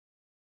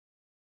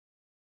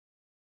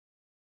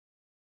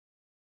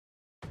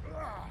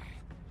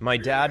My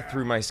dad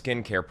threw my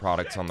skincare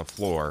products on the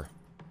floor.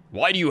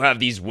 Why do you have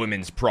these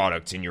women's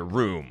products in your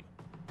room?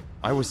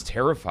 I was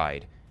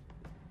terrified.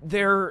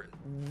 They're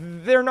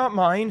not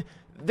mine.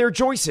 They're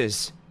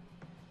Joyce's.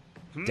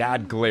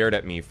 Dad glared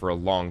at me for a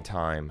long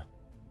time.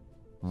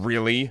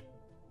 Really?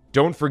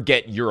 Don't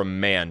forget you're a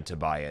man,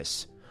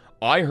 Tobias.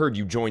 I heard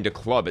you joined a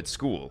club at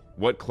school.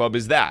 What club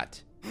is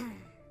that?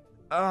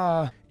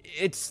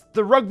 It's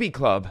the rugby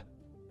club.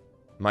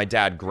 My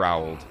dad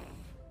growled.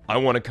 I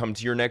want to come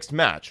to your next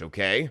match,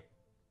 okay?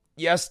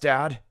 Yes,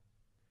 Dad.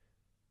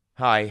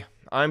 Hi,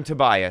 I'm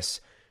Tobias,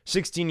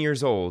 16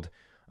 years old.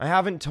 I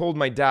haven't told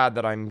my dad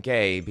that I'm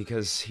gay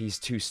because he's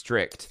too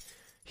strict.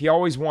 He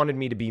always wanted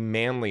me to be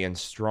manly and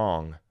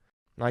strong.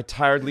 I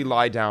tiredly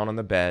lie down on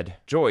the bed.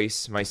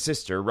 Joyce, my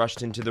sister,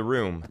 rushed into the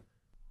room.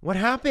 What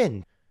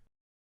happened?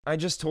 I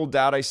just told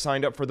Dad I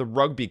signed up for the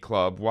rugby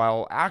club,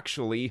 while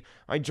actually,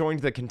 I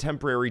joined the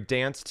contemporary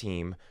dance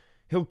team.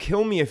 He'll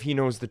kill me if he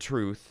knows the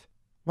truth.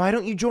 Why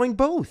don't you join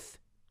both?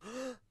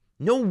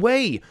 No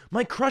way!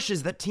 My crush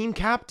is that team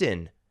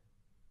captain.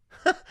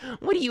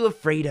 What are you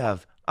afraid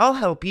of? I'll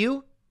help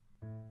you.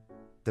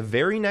 The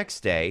very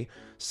next day,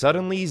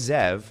 suddenly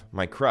Zev,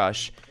 my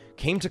crush,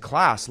 came to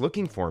class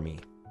looking for me.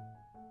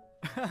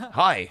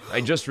 Hi,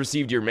 I just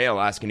received your mail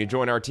asking to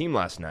join our team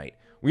last night.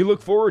 We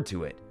look forward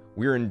to it.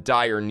 We're in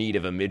dire need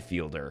of a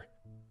midfielder.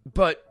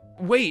 But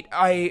wait,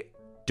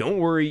 Don't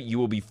worry, you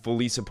will be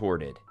fully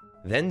supported.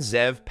 Then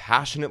Zev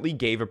passionately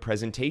gave a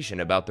presentation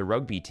about the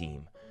rugby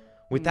team.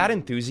 With that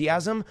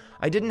enthusiasm,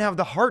 I didn't have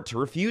the heart to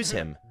refuse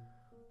him.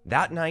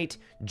 That night,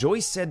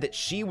 Joyce said that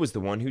she was the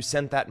one who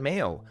sent that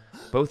mail,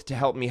 both to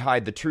help me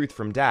hide the truth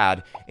from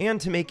Dad and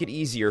to make it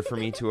easier for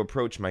me to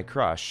approach my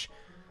crush.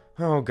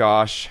 Oh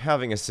gosh,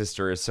 having a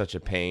sister is such a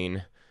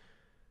pain.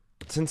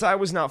 Since I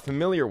was not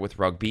familiar with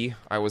rugby,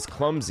 I was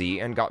clumsy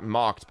and got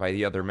mocked by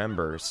the other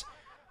members.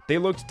 They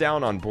looked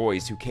down on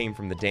boys who came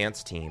from the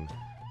dance team.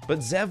 But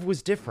Zev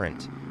was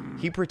different.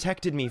 He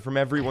protected me from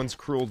everyone's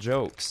cruel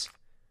jokes.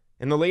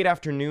 In the late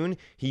afternoon,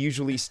 he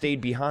usually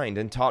stayed behind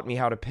and taught me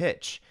how to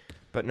pitch.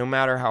 But no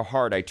matter how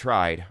hard I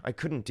tried, I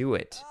couldn't do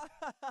it.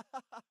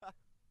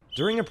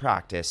 During a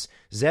practice,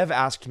 Zev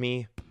asked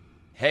me,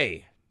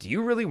 Hey, do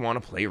you really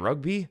want to play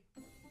rugby?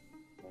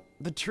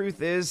 The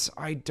truth is,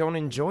 I don't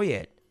enjoy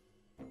it.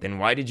 Then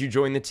why did you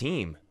join the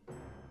team?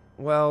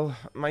 Well,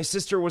 my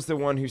sister was the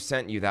one who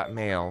sent you that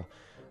mail.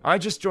 I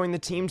just joined the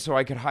team so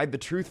I could hide the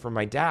truth from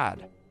my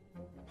dad.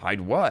 Hide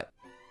what?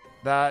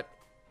 That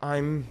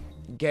I'm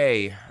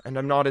gay, and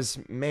I'm not as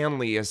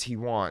manly as he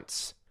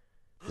wants.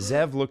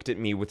 Zev looked at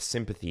me with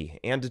sympathy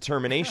and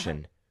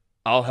determination.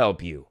 I'll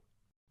help you.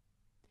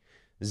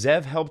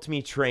 Zev helped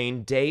me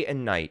train day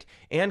and night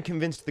and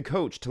convinced the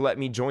coach to let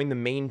me join the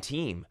main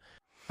team.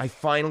 I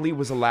finally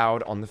was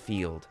allowed on the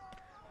field.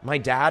 My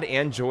dad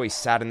and Joyce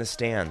sat in the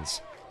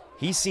stands.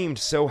 He seemed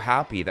so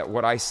happy that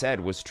what I said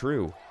was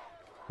true.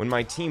 When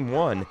my team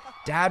won,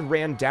 Dad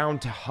ran down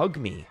to hug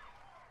me.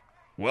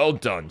 Well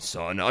done,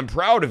 son. I'm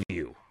proud of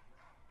you.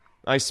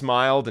 I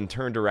smiled and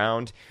turned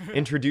around,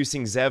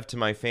 introducing Zev to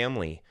my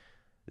family.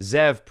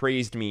 Zev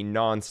praised me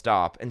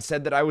nonstop and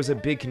said that I was a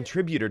big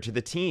contributor to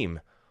the team.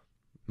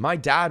 My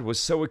dad was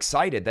so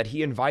excited that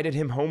he invited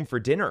him home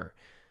for dinner.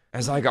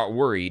 As I got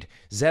worried,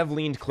 Zev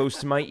leaned close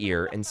to my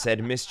ear and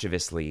said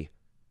mischievously,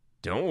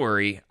 Don't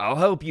worry, I'll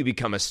help you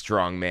become a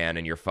strong man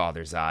in your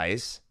father's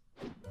eyes.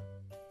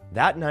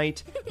 That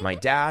night, my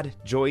dad,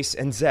 Joyce,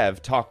 and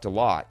Zev talked a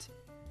lot.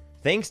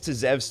 Thanks to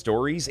Zev's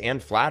stories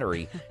and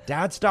flattery,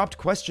 Dad stopped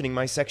questioning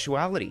my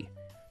sexuality.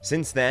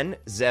 Since then,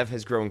 Zev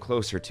has grown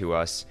closer to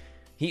us.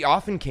 He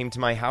often came to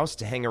my house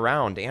to hang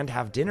around and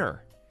have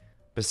dinner.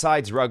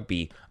 Besides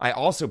rugby, I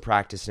also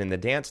practiced in the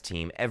dance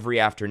team every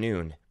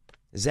afternoon.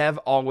 Zev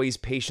always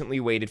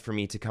patiently waited for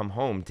me to come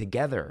home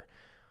together.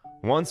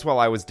 Once while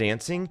I was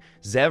dancing,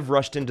 Zev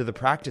rushed into the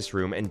practice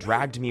room and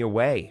dragged me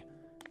away.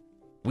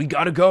 We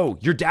gotta go.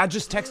 Your dad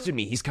just texted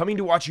me. He's coming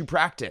to watch you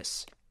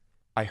practice.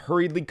 I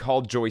hurriedly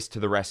called Joyce to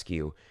the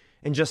rescue.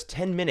 In just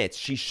 10 minutes,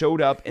 she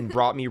showed up and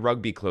brought me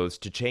rugby clothes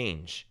to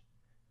change.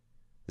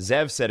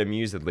 Zev said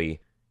amusedly,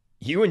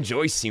 You and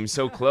Joyce seem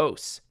so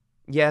close.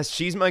 Yes,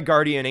 she's my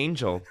guardian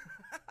angel.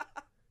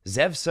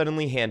 Zev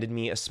suddenly handed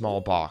me a small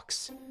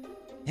box.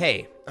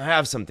 Hey, I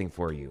have something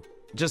for you.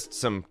 Just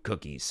some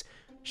cookies.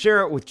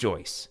 Share it with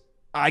Joyce.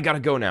 I gotta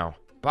go now.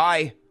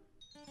 Bye.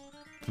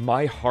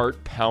 My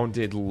heart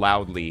pounded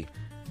loudly.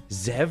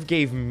 Zev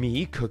gave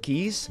me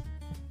cookies?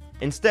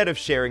 Instead of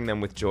sharing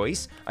them with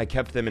Joyce, I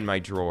kept them in my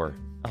drawer.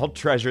 I'll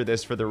treasure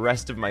this for the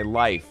rest of my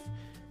life.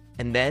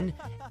 And then,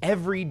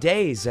 every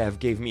day Zev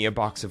gave me a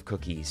box of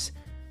cookies.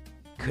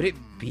 Could it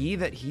be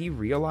that he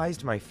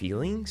realized my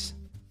feelings?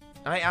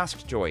 I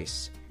asked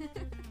Joyce,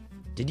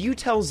 Did you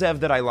tell Zev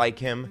that I like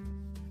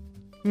him?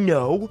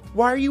 No,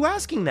 why are you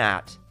asking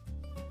that?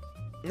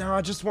 No,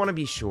 I just want to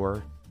be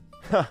sure.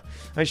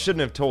 I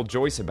shouldn't have told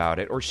Joyce about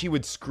it, or she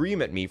would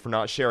scream at me for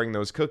not sharing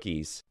those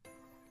cookies.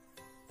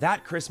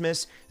 That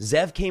Christmas,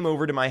 Zev came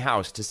over to my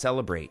house to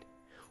celebrate.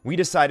 We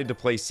decided to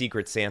play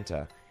Secret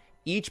Santa.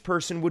 Each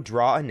person would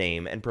draw a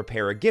name and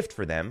prepare a gift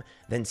for them,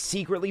 then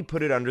secretly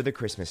put it under the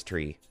Christmas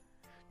tree.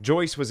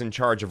 Joyce was in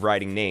charge of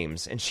writing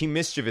names, and she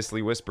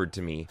mischievously whispered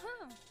to me,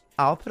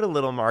 "I'll put a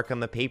little mark on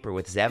the paper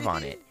with Zev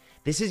on it.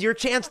 This is your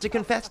chance to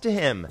confess to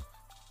him."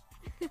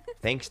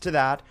 Thanks to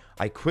that,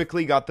 I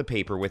quickly got the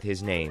paper with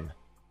his name.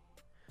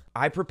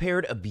 I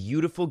prepared a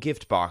beautiful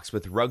gift box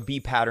with rugby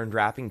patterned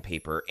wrapping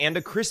paper and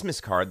a Christmas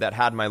card that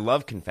had my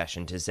love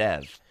confession to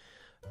Zev.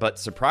 But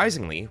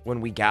surprisingly,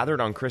 when we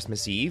gathered on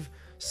Christmas Eve,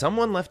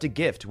 someone left a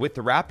gift with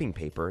the wrapping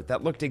paper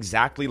that looked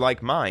exactly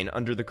like mine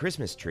under the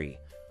Christmas tree.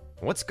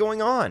 What's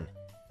going on?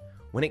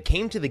 When it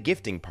came to the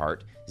gifting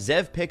part,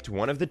 Zev picked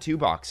one of the two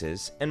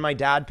boxes, and my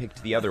dad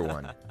picked the other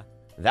one.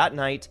 That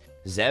night,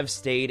 Zev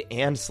stayed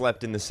and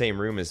slept in the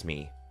same room as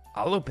me.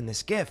 "I'll open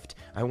this gift.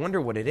 I wonder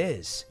what it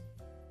is."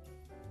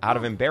 Out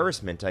of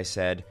embarrassment, I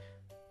said,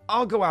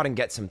 "I'll go out and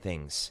get some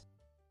things."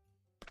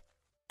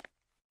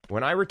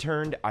 When I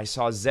returned, I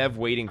saw Zev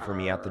waiting for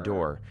me at the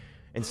door.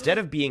 Instead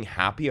of being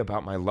happy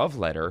about my love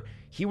letter,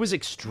 he was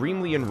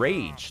extremely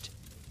enraged.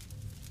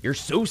 "You're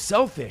so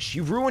selfish.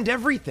 You ruined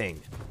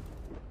everything."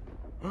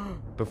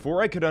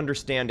 Before I could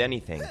understand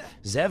anything,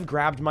 Zev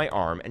grabbed my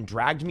arm and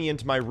dragged me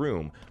into my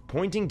room,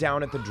 pointing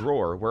down at the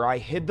drawer where I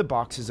hid the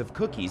boxes of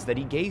cookies that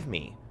he gave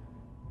me.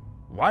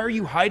 "Why are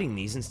you hiding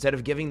these instead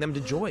of giving them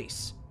to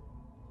Joyce?"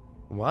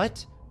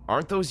 "What?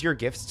 Aren't those your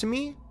gifts to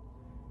me?"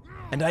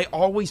 "And I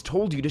always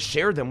told you to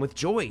share them with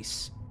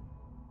Joyce."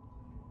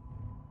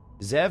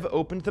 Zev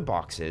opened the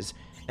boxes,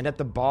 and at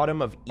the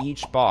bottom of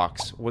each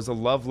box was a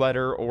love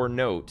letter or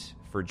note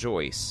for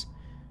Joyce.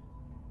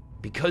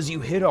 "Because you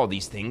hid all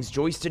these things,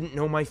 Joyce didn't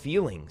know my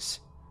feelings."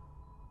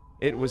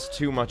 It was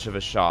too much of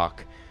a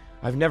shock.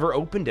 I've never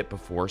opened it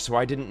before, so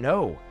I didn't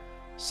know.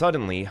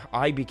 Suddenly,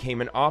 I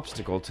became an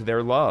obstacle to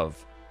their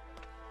love.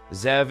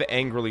 Zev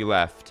angrily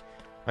left.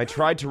 I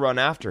tried to run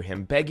after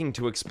him, begging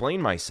to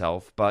explain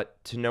myself,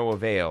 but to no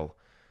avail.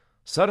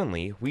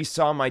 Suddenly, we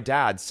saw my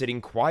dad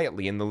sitting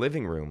quietly in the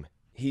living room.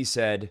 He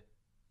said,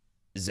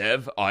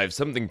 "Zev, I have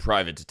something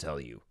private to tell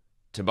you.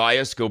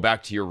 Tobias, go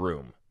back to your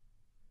room."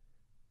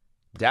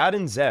 Dad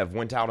and Zev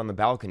went out on the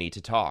balcony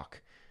to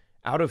talk.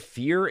 Out of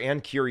fear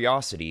and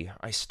curiosity,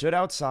 I stood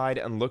outside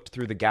and looked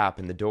through the gap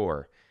in the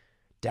door.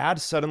 Dad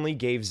suddenly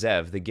gave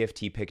Zev the gift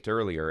he picked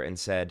earlier and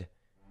said,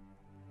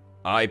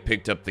 "I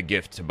picked up the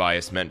gift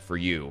Tobias meant for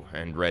you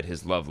and read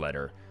his love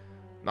letter.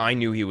 I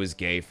knew he was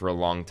gay for a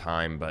long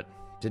time, but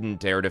didn't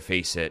dare to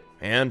face it,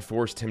 and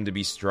forced him to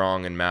be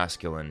strong and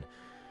masculine.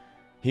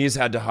 He's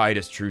had to hide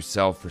his true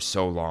self for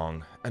so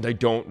long, and I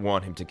don't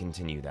want him to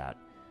continue that.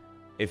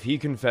 If he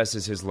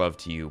confesses his love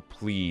to you,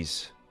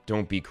 please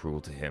don't be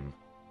cruel to him."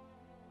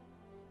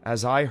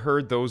 As I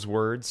heard those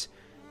words,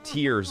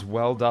 tears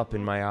welled up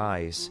in my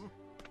eyes.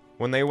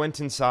 When they went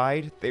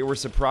inside, they were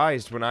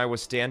surprised when I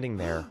was standing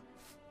there.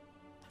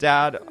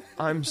 "Dad,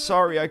 I'm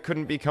sorry I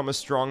couldn't become a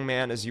strong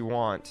man as you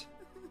want."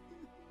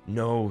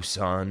 "No,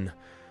 son.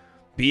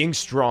 Being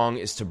strong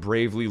is to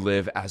bravely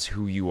live as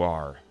who you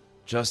are.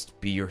 Just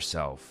be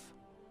yourself."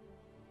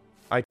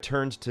 I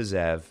turned to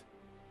Zev.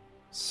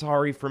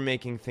 "Sorry for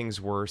making things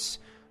worse.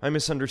 I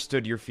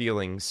misunderstood your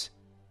feelings."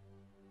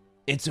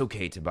 "It's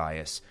okay,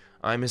 Tobias.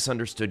 I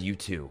misunderstood you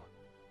too.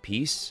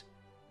 Peace?"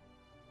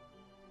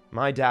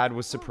 My dad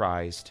was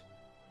surprised.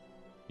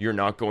 "You're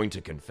not going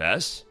to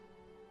confess?"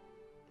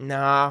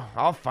 "Nah,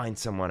 I'll find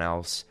someone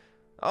else.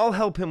 I'll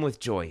help him with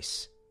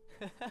Joyce."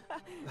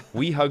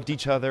 We hugged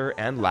each other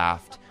and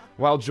laughed,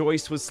 while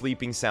Joyce was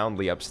sleeping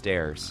soundly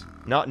upstairs,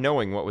 not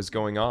knowing what was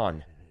going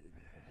on.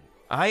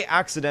 I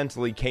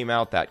accidentally came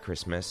out that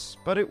Christmas,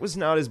 but it was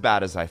not as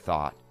bad as I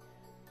thought.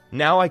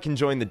 Now I can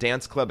join the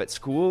dance club at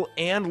school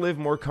and live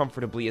more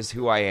comfortably as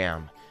who I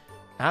am.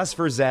 As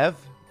for Zev,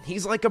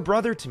 he's like a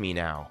brother to me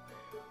now.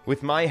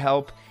 With my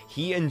help,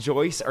 he and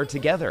Joyce are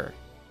together.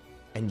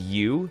 And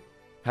you?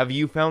 Have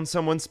you found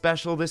someone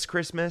special this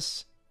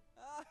Christmas?